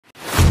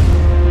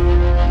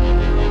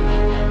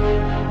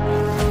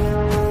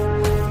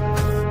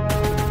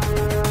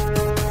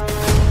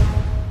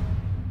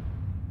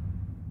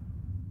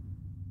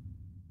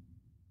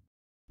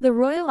The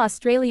Royal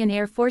Australian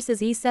Air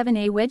Force's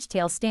E-7A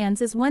Wedgetail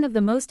stands as one of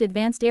the most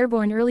advanced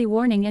airborne early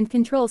warning and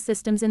control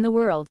systems in the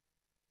world.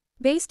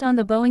 Based on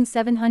the Boeing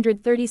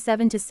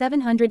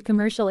 737-700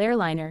 commercial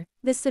airliner,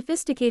 this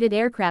sophisticated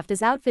aircraft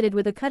is outfitted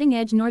with a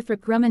cutting-edge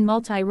Northrop Grumman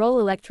multi-role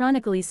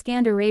electronically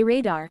scanned array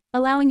radar,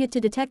 allowing it to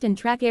detect and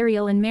track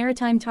aerial and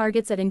maritime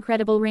targets at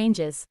incredible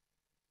ranges.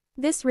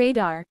 This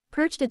radar,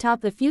 perched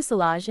atop the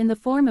fuselage in the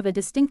form of a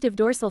distinctive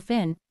dorsal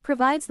fin,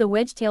 provides the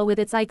Wedgetail with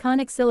its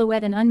iconic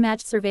silhouette and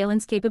unmatched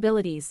surveillance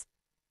capabilities.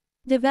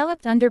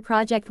 Developed under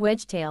Project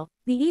Wedgetail,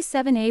 the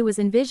E-7A was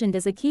envisioned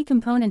as a key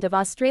component of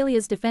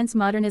Australia's defence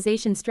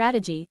modernisation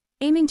strategy,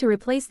 aiming to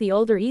replace the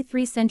older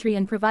E-3 Sentry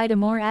and provide a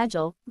more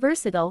agile,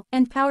 versatile,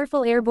 and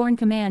powerful airborne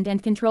command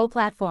and control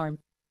platform.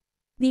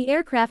 The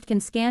aircraft can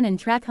scan and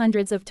track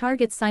hundreds of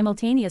targets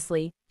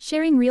simultaneously,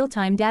 sharing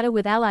real-time data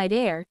with allied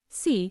air,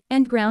 sea,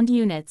 and ground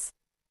units.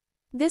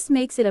 This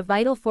makes it a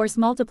vital force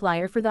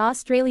multiplier for the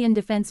Australian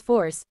Defence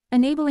Force,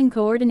 enabling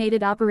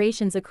coordinated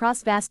operations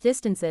across vast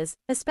distances,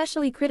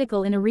 especially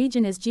critical in a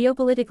region as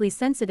geopolitically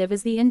sensitive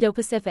as the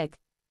Indo-Pacific.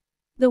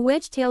 The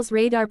Wedgetail's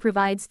radar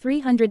provides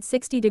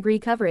 360-degree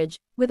coverage,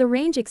 with a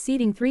range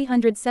exceeding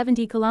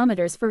 370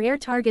 kilometers for air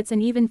targets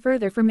and even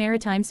further for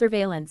maritime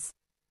surveillance.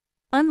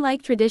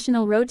 Unlike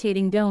traditional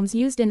rotating domes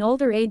used in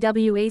older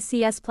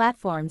AEWC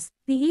platforms,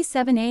 the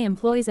E-7A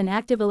employs an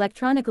active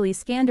electronically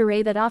scanned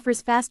array that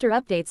offers faster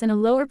updates and a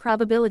lower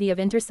probability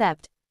of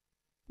intercept.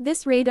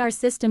 This radar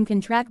system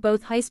can track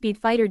both high-speed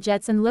fighter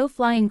jets and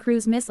low-flying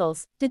cruise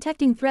missiles,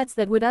 detecting threats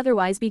that would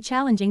otherwise be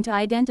challenging to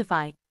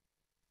identify.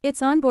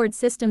 Its onboard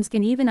systems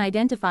can even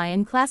identify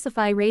and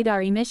classify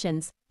radar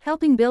emissions,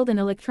 helping build an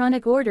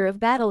electronic order of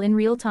battle in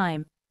real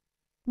time.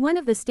 One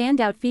of the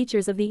standout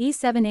features of the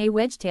E-7A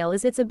Wedgetail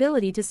is its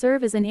ability to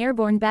serve as an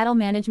airborne battle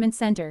management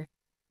center.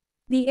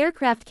 The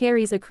aircraft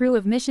carries a crew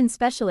of mission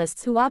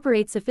specialists who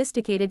operate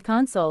sophisticated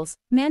consoles,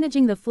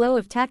 managing the flow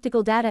of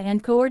tactical data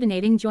and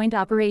coordinating joint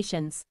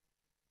operations.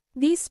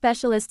 These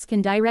specialists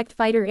can direct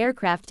fighter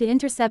aircraft to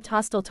intercept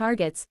hostile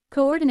targets,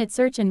 coordinate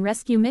search and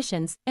rescue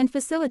missions, and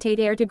facilitate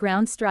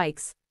air-to-ground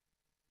strikes.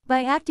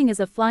 By acting as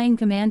a flying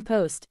command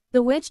post,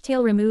 the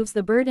Wedgetail removes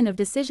the burden of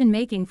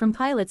decision-making from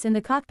pilots in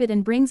the cockpit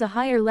and brings a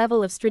higher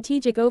level of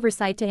strategic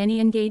oversight to any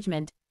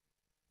engagement.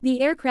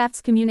 The aircraft's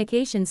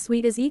communications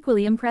suite is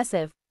equally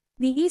impressive.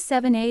 The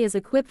E-7A is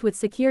equipped with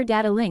secure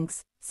data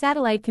links,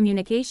 satellite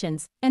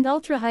communications, and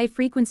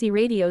ultra-high-frequency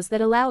radios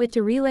that allow it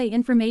to relay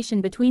information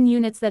between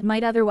units that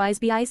might otherwise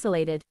be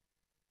isolated.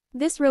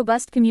 This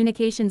robust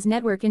communications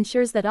network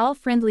ensures that all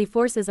friendly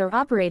forces are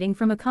operating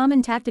from a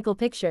common tactical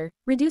picture,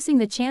 reducing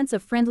the chance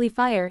of friendly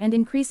fire and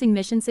increasing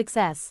mission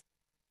success.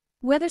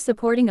 Whether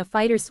supporting a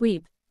fighter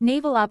sweep,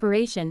 naval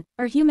operation,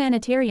 or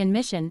humanitarian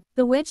mission,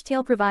 the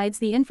Wedgetail provides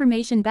the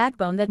information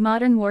backbone that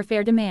modern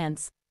warfare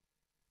demands.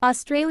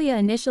 Australia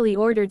initially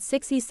ordered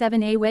 6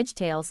 E-7A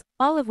Wedgetails,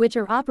 all of which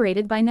are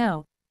operated by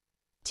No.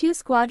 2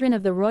 Squadron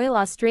of the Royal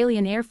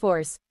Australian Air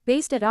Force,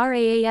 based at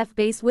RAAF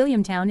Base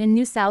Williamtown in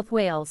New South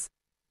Wales.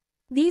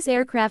 These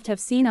aircraft have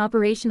seen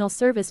operational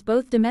service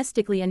both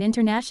domestically and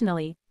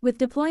internationally, with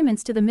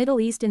deployments to the Middle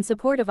East in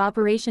support of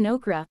Operation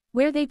Okra,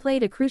 where they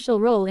played a crucial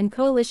role in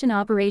coalition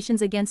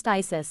operations against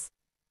ISIS.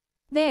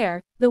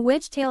 There, the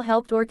Wedgetail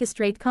helped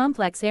orchestrate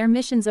complex air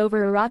missions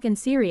over Iraq and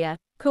Syria,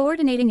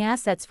 coordinating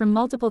assets from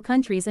multiple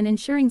countries and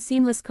ensuring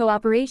seamless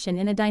cooperation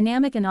in a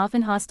dynamic and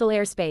often hostile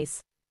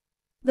airspace.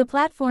 The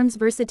platform's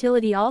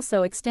versatility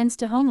also extends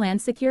to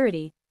homeland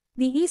security.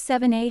 The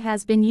E-7A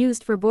has been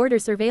used for border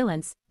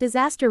surveillance,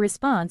 disaster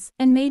response,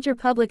 and major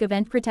public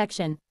event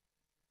protection.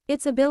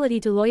 Its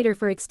ability to loiter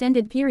for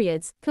extended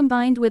periods,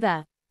 combined with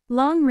a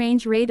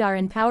long-range radar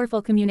and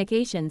powerful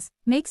communications,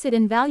 makes it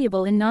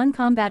invaluable in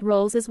non-combat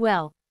roles as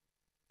well.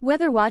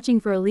 Whether watching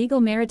for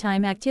illegal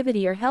maritime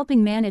activity or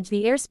helping manage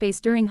the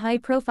airspace during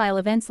high-profile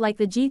events like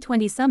the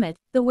G20 summit,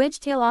 the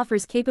Wedgetail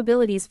offers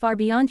capabilities far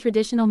beyond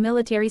traditional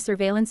military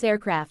surveillance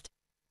aircraft.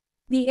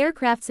 The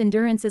aircraft's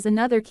endurance is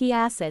another key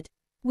asset.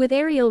 With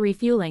aerial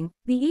refueling,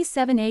 the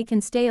E-7A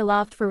can stay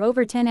aloft for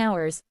over 10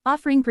 hours,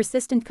 offering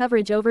persistent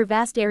coverage over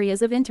vast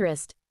areas of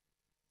interest.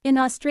 In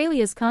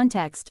Australia's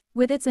context,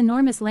 with its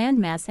enormous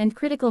landmass and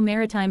critical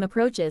maritime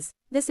approaches,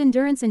 this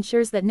endurance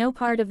ensures that no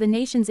part of the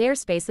nation's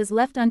airspace is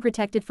left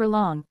unprotected for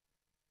long.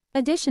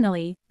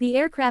 Additionally, the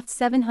aircraft's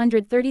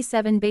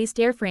 737-based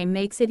airframe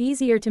makes it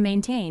easier to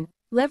maintain,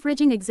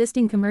 leveraging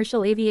existing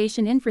commercial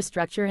aviation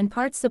infrastructure and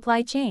parts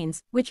supply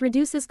chains, which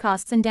reduces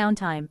costs and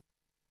downtime.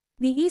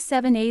 The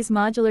E-7A's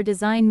modular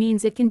design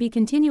means it can be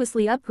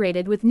continuously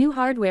upgraded with new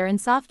hardware and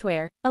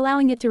software,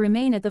 allowing it to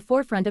remain at the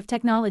forefront of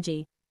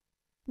technology.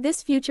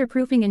 This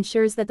future-proofing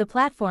ensures that the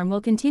platform will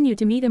continue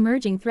to meet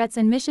emerging threats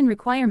and mission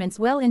requirements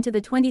well into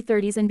the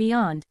 2030s and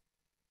beyond.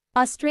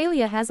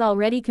 Australia has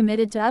already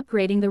committed to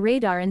upgrading the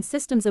radar and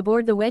systems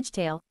aboard the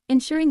Wedgetail,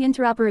 ensuring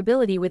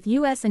interoperability with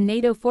US and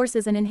NATO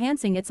forces and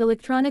enhancing its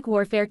electronic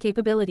warfare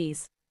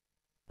capabilities.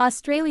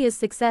 Australia's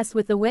success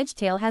with the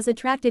Wedgetail has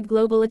attracted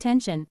global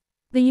attention.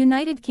 The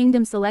United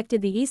Kingdom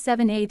selected the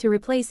E-7A to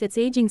replace its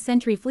aging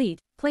Sentry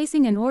fleet,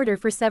 placing an order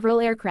for several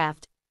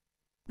aircraft.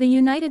 The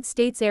United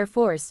States Air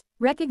Force,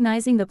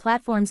 recognizing the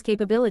platform's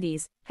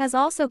capabilities, has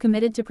also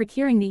committed to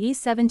procuring the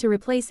E-7 to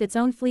replace its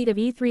own fleet of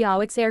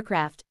E-3A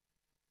aircraft.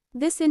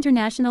 This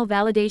international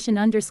validation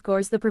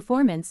underscores the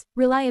performance,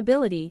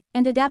 reliability,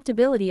 and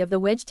adaptability of the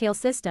Wedgetail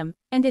system,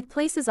 and it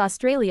places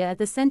Australia at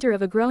the center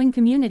of a growing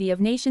community of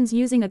nations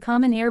using a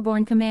common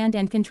airborne command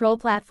and control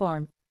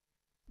platform.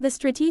 The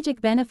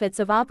strategic benefits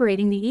of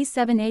operating the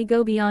E-7A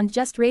go beyond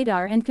just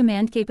radar and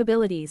command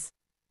capabilities.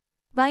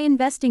 By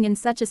investing in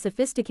such a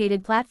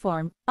sophisticated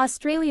platform,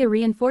 Australia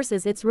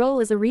reinforces its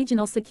role as a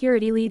regional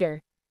security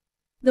leader.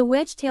 The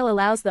Wedgetail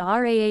allows the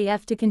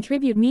RAAF to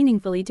contribute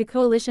meaningfully to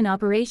coalition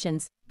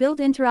operations, build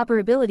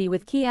interoperability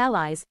with key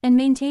allies, and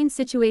maintain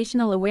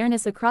situational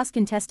awareness across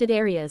contested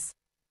areas.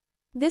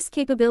 This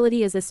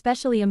capability is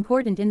especially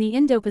important in the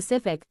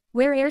Indo-Pacific,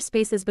 where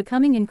airspace is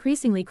becoming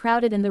increasingly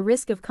crowded and the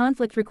risk of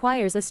conflict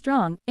requires a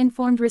strong,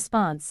 informed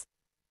response.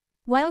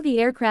 While the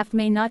aircraft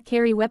may not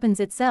carry weapons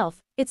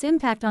itself, its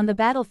impact on the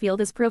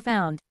battlefield is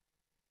profound.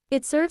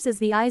 It serves as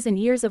the eyes and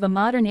ears of a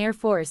modern air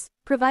force,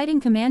 providing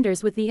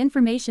commanders with the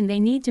information they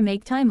need to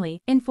make timely,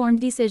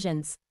 informed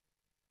decisions.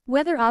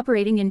 Whether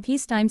operating in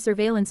peacetime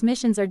surveillance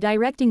missions or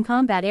directing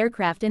combat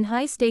aircraft in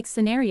high-stakes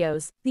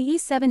scenarios, the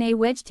E-7A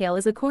Wedgetail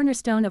is a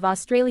cornerstone of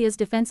Australia's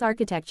defence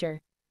architecture.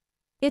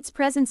 Its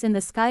presence in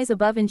the skies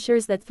above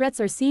ensures that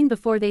threats are seen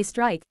before they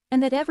strike,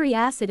 and that every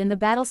asset in the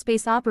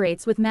battlespace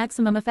operates with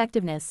maximum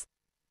effectiveness.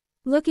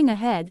 Looking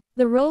ahead,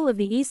 the role of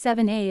the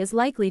E-7A is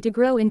likely to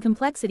grow in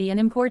complexity and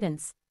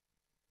importance.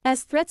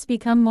 As threats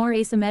become more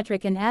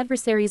asymmetric and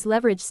adversaries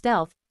leverage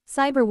stealth,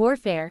 cyber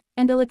warfare,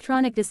 and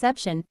electronic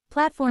deception,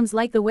 platforms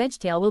like the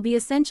Wedgetail will be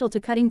essential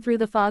to cutting through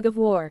the fog of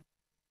war.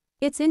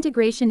 Its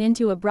integration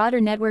into a broader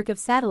network of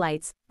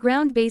satellites,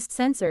 ground-based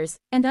sensors,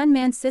 and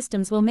unmanned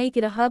systems will make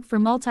it a hub for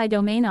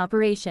multi-domain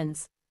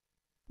operations.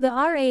 The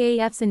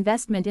RAAF's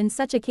investment in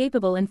such a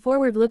capable and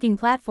forward-looking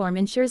platform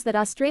ensures that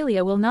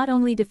Australia will not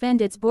only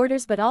defend its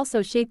borders but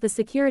also shape the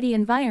security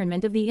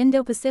environment of the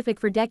Indo-Pacific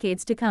for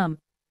decades to come.